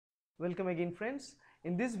Welcome again, friends.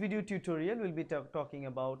 In this video tutorial, we'll be talking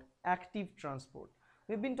about active transport.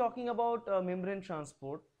 We've been talking about membrane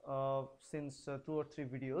transport since 2 or 3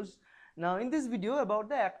 videos. Now, in this video about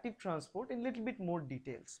the active transport in little bit more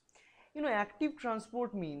details. Active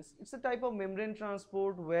transport means it's a type of membrane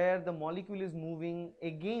transport where the molecule is moving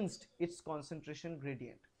against its concentration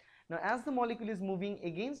gradient. Now, as the molecule is moving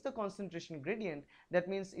against the concentration gradient, that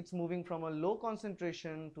means it's moving from a low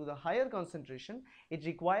concentration to the higher concentration. It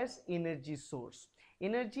requires energy source,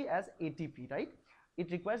 energy as ATP, right? It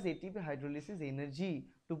requires ATP hydrolysis energy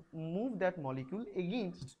to move that molecule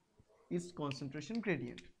against its concentration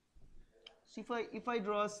gradient. So if I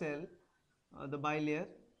draw a cell, the bilayer,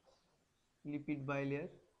 lipid bilayer,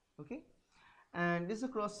 okay, and this is a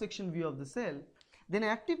cross section view of the cell, then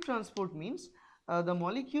active transport means the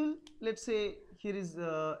molecule, let's say here is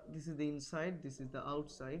this is the inside, this is the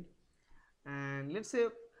outside, and let's say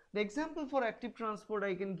the example for active transport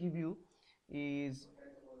I can give you is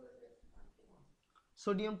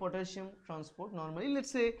sodium potassium transport. Normally,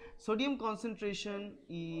 let's say sodium concentration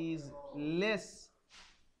is less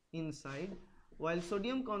inside while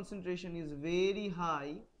sodium concentration is very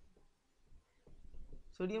high.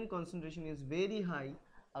 Sodium concentration is very high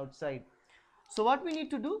outside. So what we need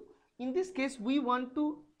to do in this case, we want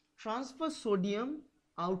to transfer sodium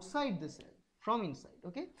outside the cell from inside,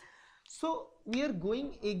 okay? So we are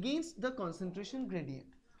going against the concentration gradient.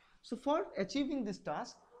 So for achieving this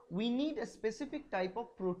task, we need a specific type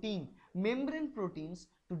of protein, membrane proteins,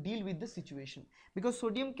 to deal with the situation, because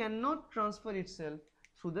sodium cannot transfer itself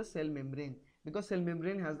through the cell membrane, because cell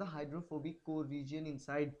membrane has the hydrophobic core region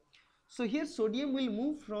inside. So here sodium will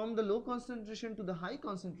move from the low concentration to the high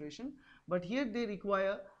concentration, but here they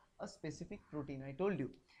require a specific protein. I told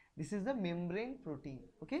you this is the membrane protein,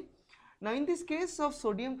 okay? Now in this case of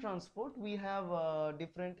sodium transport, we have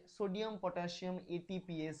different sodium potassium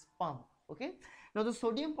ATPase pump, okay? Now the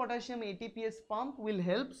sodium potassium ATPase pump will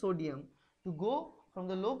help sodium to go from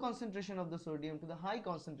the low concentration of the sodium to the high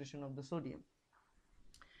concentration of the sodium.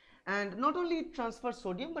 And not only it transfers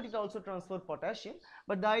sodium, but it also transfers potassium.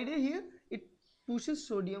 But the idea here, it pushes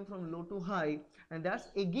sodium from low to high, and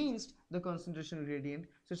that's against the concentration gradient.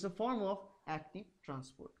 So it's a form of active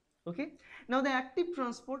transport, okay? Now the active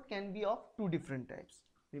transport can be of two different types.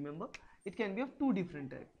 Remember, it can be of two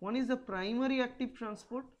different types. One is the primary active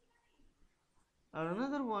transport, and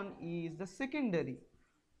another one is the secondary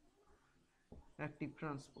active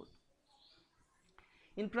transport.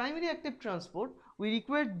 In primary active transport, we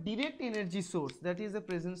require direct energy source, that is the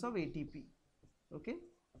presence of ATP, okay?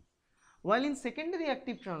 While in secondary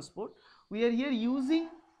active transport, we are here using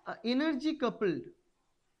energy coupled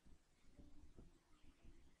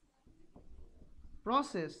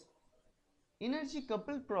process,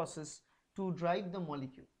 to drive the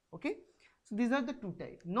molecule, okay? So these are the two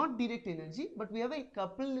types, not direct energy, but we have a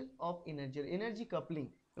couple of energy coupling,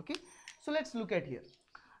 okay? So let's look at here.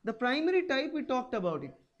 The primary type, we talked about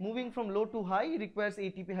it, moving from low to high, requires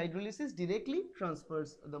ATP hydrolysis, directly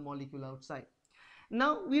transfers the molecule outside.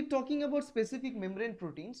 Now we are talking about specific membrane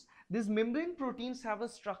proteins. These membrane proteins have a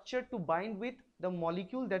structure to bind with the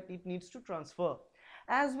molecule that it needs to transfer,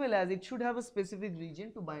 as well as it should have a specific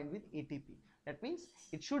region to bind with ATP. That means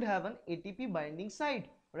it should have an ATP binding site,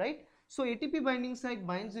 right? So ATP binding site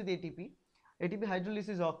binds with ATP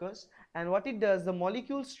hydrolysis occurs, and what it does, the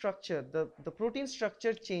molecule structure, the protein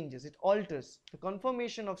structure changes, it alters, the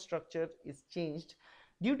conformation of structure is changed.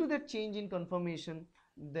 Due to that change in conformation,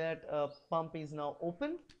 that pump is now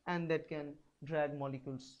open and that can drag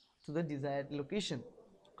molecules to the desired location.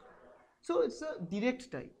 So it's a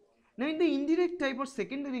direct type. Now in the indirect type or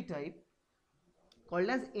secondary type, called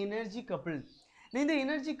as energy coupled. Now in the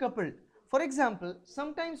energy coupled, for example,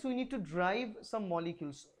 sometimes we need to drive some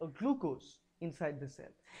molecules of glucose inside the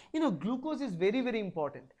cell. Glucose is very, very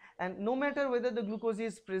important, and no matter whether the glucose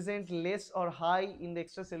is present less or high in the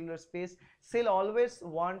extracellular space, cell always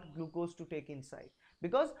want glucose to take inside,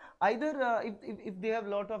 because either if they have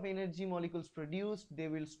lot of energy molecules produced, they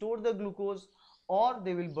will store the glucose, or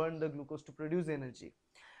they will burn the glucose to produce energy.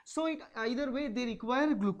 So either way they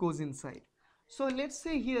require glucose inside. So let's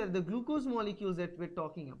say here the glucose molecules that we're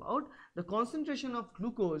talking about, the concentration of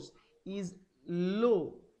glucose is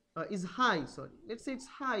high, let's say it's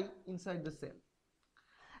high inside the cell,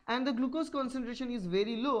 and the glucose concentration is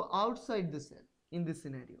very low outside the cell in this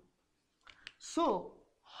scenario. So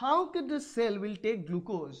how could the cell will take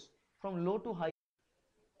glucose from low to high?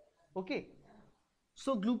 Okay,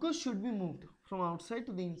 so glucose should be moved from outside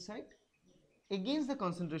to the inside against the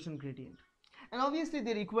concentration gradient, and obviously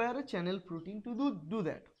they require a channel protein to do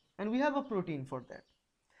that, and we have a protein for that.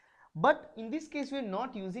 But in this case we are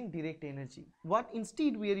not using direct energy. What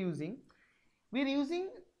instead we are using? We are using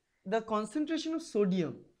the concentration of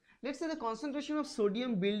sodium. Let's say the concentration of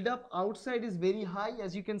sodium build up outside is very high,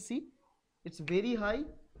 as you can see, it's very high,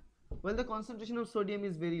 while the concentration of sodium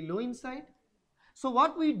is very low inside. So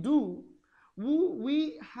what we do,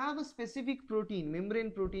 we have a specific protein,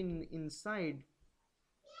 membrane protein inside,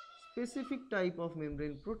 specific type of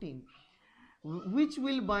membrane protein, which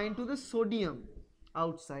will bind to the sodium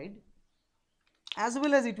outside, as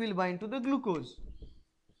well as it will bind to the glucose.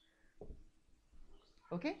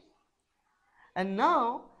 Okay, and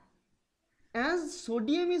now as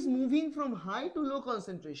sodium is moving from high to low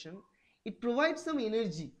concentration, it provides some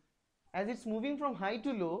energy. As it's moving from high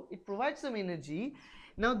to low, it provides some energy.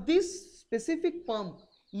 Now this specific pump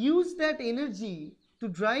use that energy to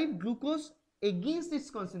drive glucose against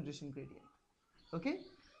its concentration gradient. Okay,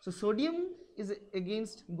 so sodium is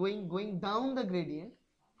against going down the gradient,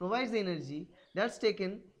 provides energy, that's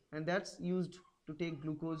taken and that's used to take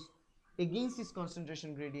glucose against its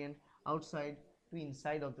concentration gradient outside to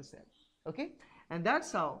inside of the cell. Okay, and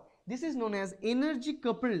that's how this is known as energy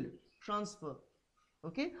coupled transfer,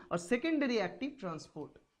 okay, or secondary active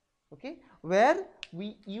transport. Okay, where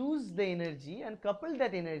we use the energy and couple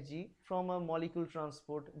that energy from a molecule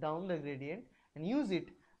transport down the gradient and use it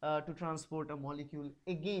to transport a molecule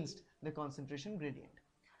against the concentration gradient.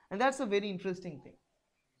 And that's a very interesting thing.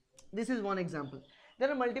 This is one example. There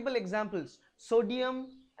are multiple examples. Sodium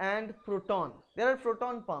and proton. There are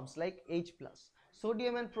proton pumps like H+.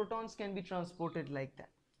 Sodium and protons can be transported like that.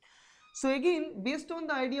 So again, based on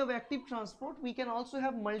the idea of active transport, we can also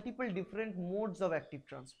have multiple different modes of active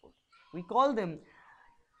transport. We call them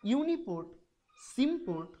uniport,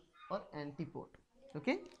 symport, or antiport.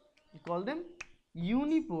 Okay, we call them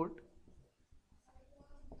uniport,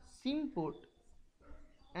 symport,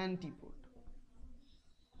 antiport.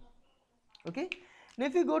 Okay, now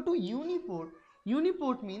if you go to uniport,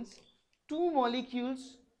 uniport means two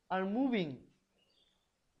molecules are moving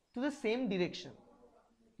to the same direction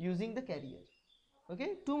using the carrier.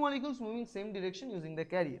 Okay, two molecules moving same direction using the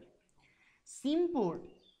carrier. Symport,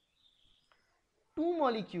 two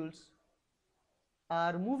molecules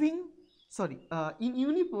are moving, in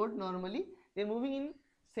uniport normally they are moving in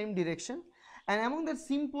same direction, and among that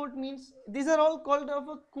symport means these are all called of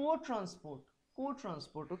a co-transport,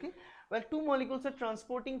 okay, where two molecules are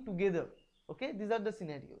transporting together. Okay, these are the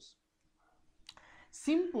scenarios.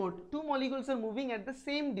 Symport, two molecules are moving at the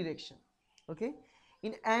same direction. Okay,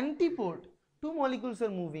 in antiport, two molecules are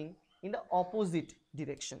moving in the opposite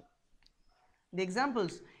direction. The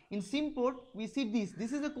examples, in symport we see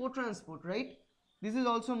this is a co-transport, right? This is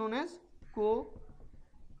also known as co-transport.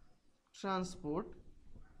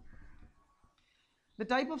 The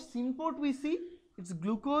type of symport we see, it's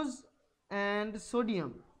glucose and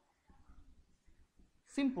sodium,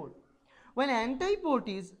 symport, while antiport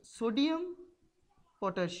is sodium,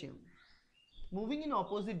 potassium, moving in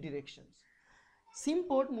opposite directions.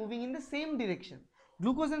 Symport moving in the same direction,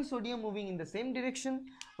 glucose and sodium moving in the same direction,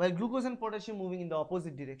 while glucose and potassium moving in the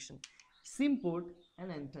opposite direction. Symport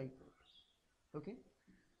and antiport. Okay,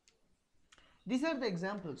 these are the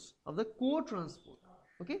examples of the co-transport.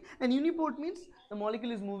 Okay, and uniport means the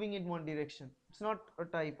molecule is moving in one direction, it's not a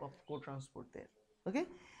type of co-transport there. Okay,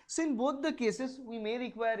 so in both the cases we may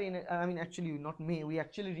require we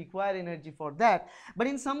actually require energy for that, but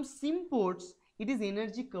in some symports it is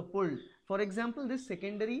energy coupled. For example, this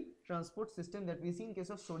secondary transport system that we see in case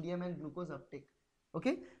of sodium and glucose uptake,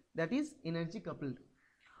 okay, that is energy coupled,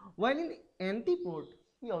 while in antiport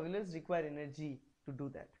we always require energy to do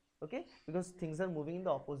that. Okay, because things are moving in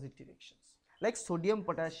the opposite directions, like sodium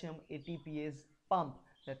potassium ATPase pump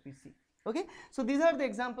that we see. Okay, so these are the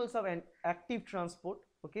examples of an active transport.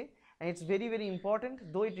 Okay, and it's very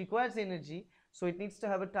important, though it requires energy, so it needs to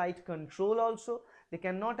have a tight control also. They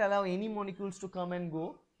cannot allow any molecules to come and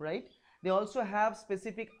go, right? They also have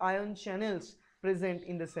specific ion channels present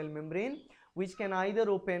in the cell membrane, which can either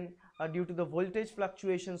open due to the voltage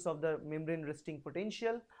fluctuations of the membrane resting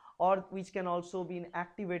potential, or which can also be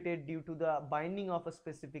activated due to the binding of a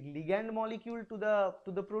specific ligand molecule to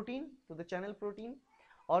the protein, to the channel protein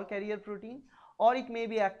or carrier protein, or it may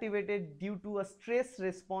be activated due to a stress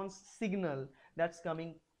response signal that's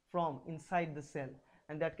coming from inside the cell,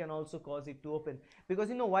 and that can also cause it to open, because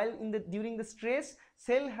while during the stress,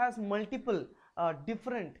 cell has multiple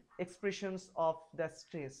different expressions of the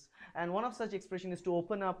stress, and one of such expression is to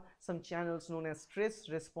open up some channels known as stress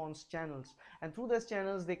response channels, and through those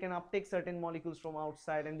channels they can uptake certain molecules from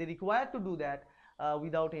outside, and they require to do that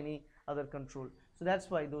without any other control. So that's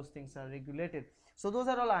why those things are regulated. So those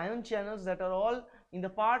are all ion channels that are all in the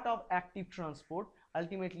part of active transport,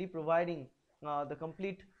 ultimately providing the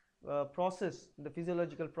complete process, the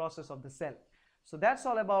physiological process of the cell. So that's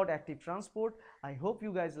all about active transport. I hope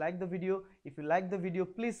you guys like the video. If you like the video,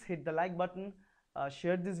 please hit the like button,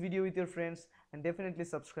 share this video with your friends, and definitely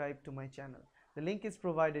subscribe to my channel. The link is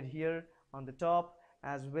provided here on the top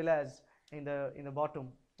as well as in the bottom.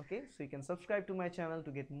 Okay, so you can subscribe to my channel to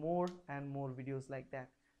get more and more videos like that.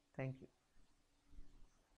 Thank you.